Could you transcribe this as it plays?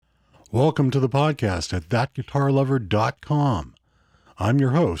Welcome to the podcast at thatguitarlover.com. I'm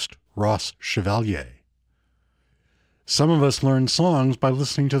your host, Ross Chevalier. Some of us learn songs by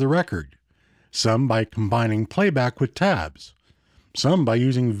listening to the record, some by combining playback with tabs, some by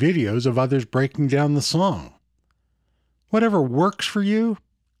using videos of others breaking down the song. Whatever works for you,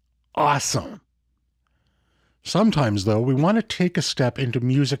 awesome. Sometimes, though, we want to take a step into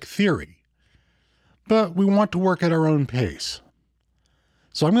music theory, but we want to work at our own pace.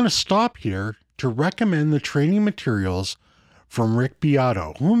 So I'm going to stop here to recommend the training materials from Rick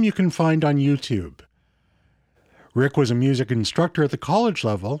Beato, whom you can find on YouTube. Rick was a music instructor at the college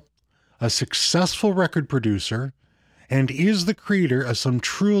level, a successful record producer, and is the creator of some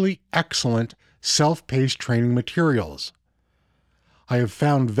truly excellent self-paced training materials. I have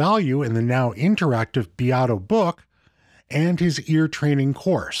found value in the now interactive Beato book and his ear training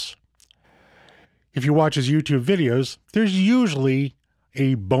course. If you watch his YouTube videos, there's usually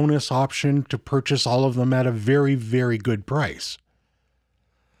a bonus option to purchase all of them at a very, very good price.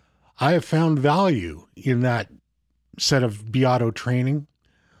 I have found value in that set of Beato training.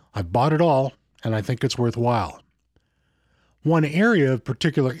 I've bought it all, and I think it's worthwhile. One area of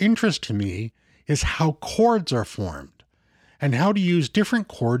particular interest to me is how chords are formed, and how to use different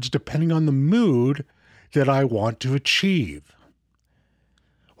chords depending on the mood that I want to achieve.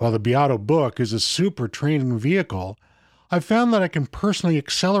 While the Beato book is a super training vehicle, I've found that I can personally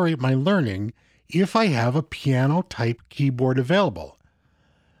accelerate my learning if I have a piano-type keyboard available.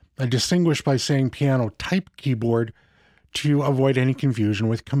 I distinguish by saying piano-type keyboard to avoid any confusion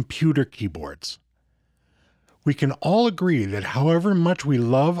with computer keyboards. We can all agree that however much we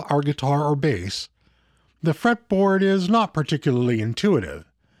love our guitar or bass, the fretboard is not particularly intuitive,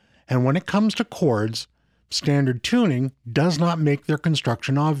 and when it comes to chords, standard tuning does not make their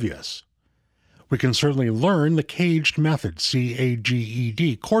construction obvious. We can certainly learn the caged method,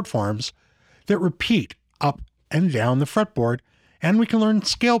 C-A-G-E-D, chord forms that repeat up and down the fretboard, and we can learn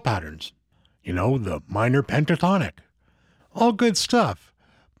scale patterns. The minor pentatonic. All good stuff.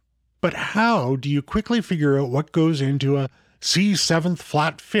 But how do you quickly figure out what goes into a C7th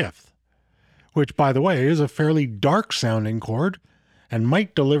flat fifth? Which, by the way, is a fairly dark sounding chord and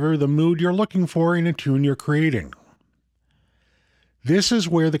might deliver the mood you're looking for in a tune you're creating. This is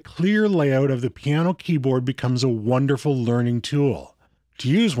where the clear layout of the piano keyboard becomes a wonderful learning tool. To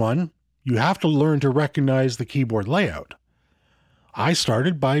use one, you have to learn to recognize the keyboard layout. I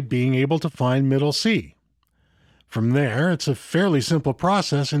started by being able to find middle C. From there, it's a fairly simple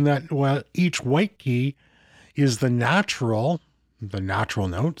process in that while each white key is the natural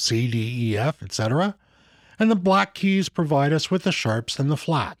note, C, D, E, F, etc., and the black keys provide us with the sharps and the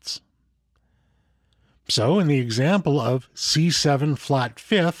flats. So, in the example of C7 flat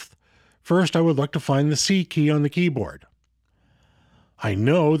fifth, first I would look to find the C key on the keyboard. I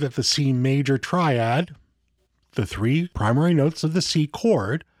know that the C major triad, the three primary notes of the C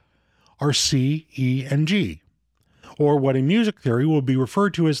chord, are C, E, and G, or what in music theory will be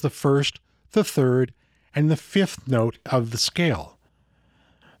referred to as the first, the third, and the fifth note of the scale.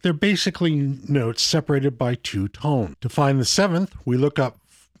 They're basically notes separated by two tones. To find the seventh, we look up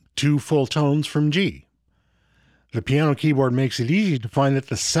two full tones from G. The piano keyboard makes it easy to find that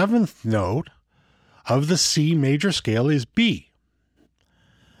the seventh note of the C major scale is B.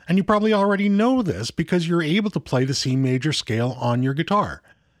 And you probably already know this because you're able to play the C major scale on your guitar.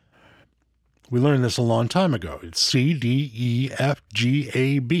 We learned this a long time ago. It's C, D, E, F, G,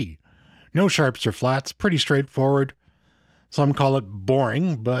 A, B. No sharps or flats, pretty straightforward. Some call it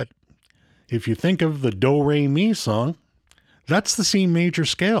boring, but if you think of the Do, Re, Mi song, that's the C major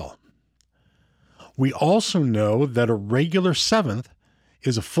scale. We also know that a regular seventh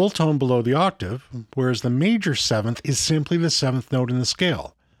is a full tone below the octave, whereas the major seventh is simply the seventh note in the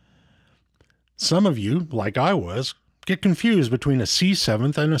scale. Some of you, like I was, get confused between a C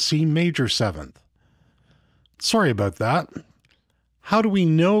seventh and a C major seventh. Sorry about that. How do we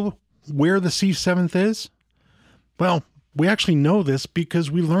know where the C seventh is? Well, we actually know this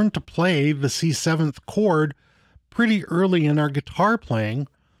because we learned to play the C seventh chord pretty early in our guitar playing,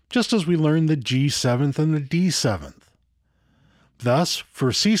 just as we learned the G7th and the D7th. Thus,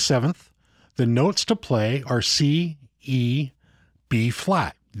 for C7th, the notes to play are C, E, B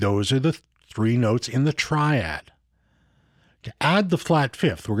flat. Those are the three notes in the triad. To add the flat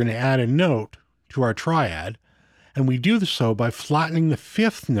fifth, we're going to add a note to our triad, and we do so by flattening the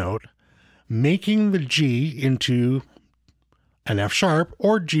fifth note, making the G into an F sharp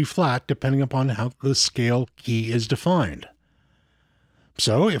or G flat, depending upon how the scale key is defined.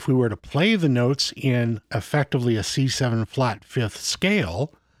 So if we were to play the notes in effectively a C7 flat fifth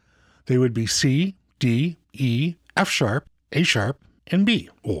scale, they would be C, D, E, F sharp, A sharp, and B.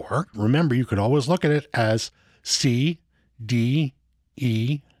 Or, remember, you could always look at it as C, D,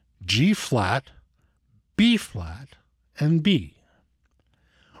 E, G flat, B flat, and B.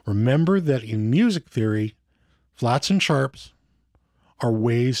 Remember that in music theory, flats and sharps are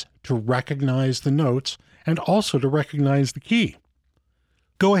ways to recognize the notes and also to recognize the key.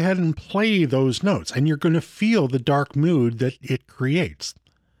 Go ahead and play those notes, and you're going to feel the dark mood that it creates.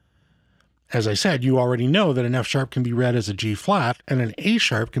 As I said, you already know that an F sharp can be read as a G flat and an A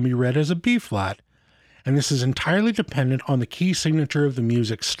sharp can be read as a B flat, and this is entirely dependent on the key signature of the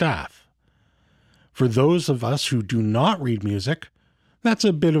music staff. For those of us who do not read music, that's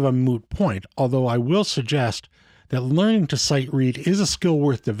a bit of a moot point, although I will suggest that learning to sight read is a skill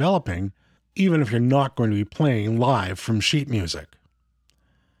worth developing, even if you're not going to be playing live from sheet music.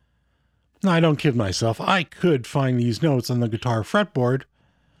 Now, I don't kid myself, I could find these notes on the guitar fretboard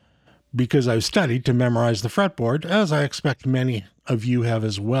because I've studied to memorize the fretboard, as I expect many of you have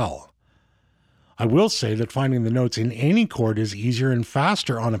as well. I will say that finding the notes in any chord is easier and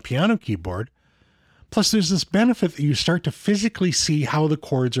faster on a piano keyboard. Plus, there's this benefit that you start to physically see how the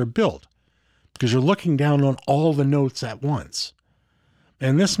chords are built, because you're looking down on all the notes at once.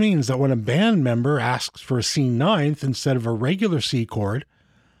 And this means that when a band member asks for a C ninth instead of a regular C chord,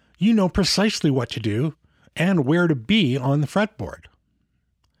 you know precisely what to do and where to be on the fretboard.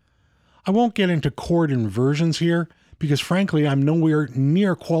 I won't get into chord inversions here, because frankly, I'm nowhere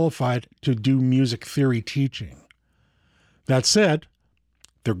near qualified to do music theory teaching. That said,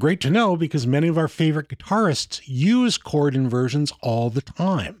 they're great to know because many of our favorite guitarists use chord inversions all the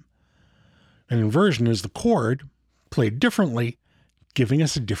time. An inversion is the chord played differently, giving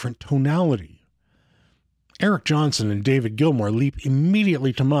us a different tonality. Eric Johnson and David Gilmour leap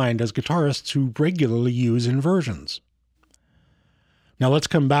immediately to mind as guitarists who regularly use inversions. Now let's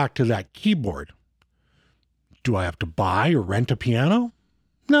come back to that keyboard. Do I have to buy or rent a piano?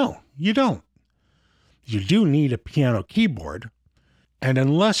 No, you don't. You do need a piano keyboard, and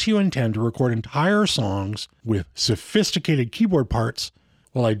unless you intend to record entire songs with sophisticated keyboard parts,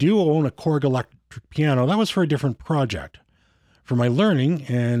 well, I do own a Korg electric piano. That was for a different project. For my learning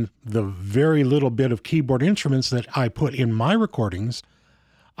and the very little bit of keyboard instruments that I put in my recordings,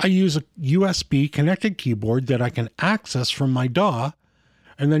 I use a USB connected keyboard that I can access from my DAW,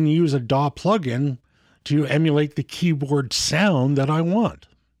 and then use a DAW plugin to emulate the keyboard sound that I want.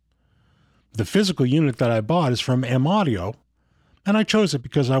 The physical unit that I bought is from M Audio, and I chose it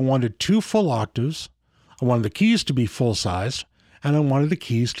because I wanted 2 full octaves, I wanted the keys to be full-sized, and I wanted the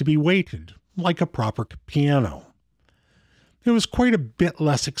keys to be weighted, like a proper piano. It was quite a bit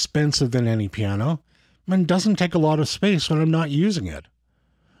less expensive than any piano, and doesn't take a lot of space when I'm not using it.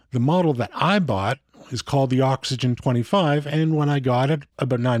 The model that I bought is called the Oxygen 25, and when I got it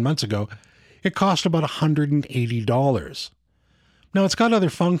about 9 months ago, it cost about $180. Now, it's got other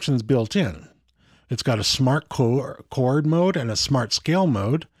functions built in. It's got a smart chord mode and a smart scale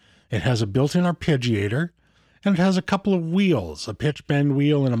mode. It has a built-in arpeggiator, and it has a couple of wheels, a pitch bend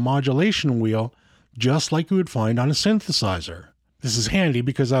wheel and a modulation wheel, just like you would find on a synthesizer. This is handy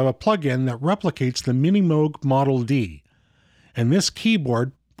because I have a plugin that replicates the Minimoog Model D, and this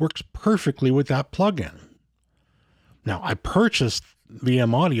keyboard works perfectly with that plugin. Now, I purchased the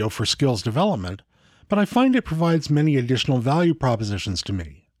M Audio for skills development, but I find it provides many additional value propositions to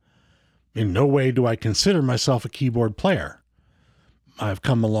me. In no way do I consider myself a keyboard player. I've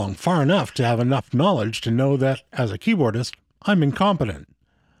come along far enough to have enough knowledge to know that, as a keyboardist, I'm incompetent.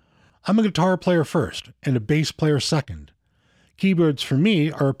 I'm a guitar player first and a bass player second. Keyboards for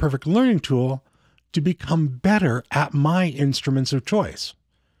me are a perfect learning tool to become better at my instruments of choice.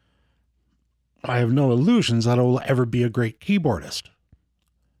 I have no illusions that I will ever be a great keyboardist.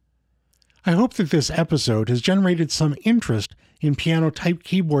 I hope that this episode has generated some interest in piano-type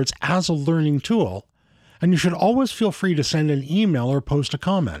keyboards as a learning tool, and you should always feel free to send an email or post a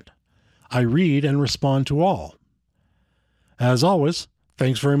comment. I read and respond to all. As always,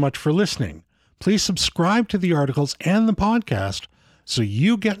 thanks very much for listening. Please subscribe to the articles and the podcast so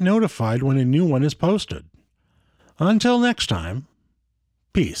you get notified when a new one is posted. Until next time,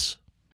 peace.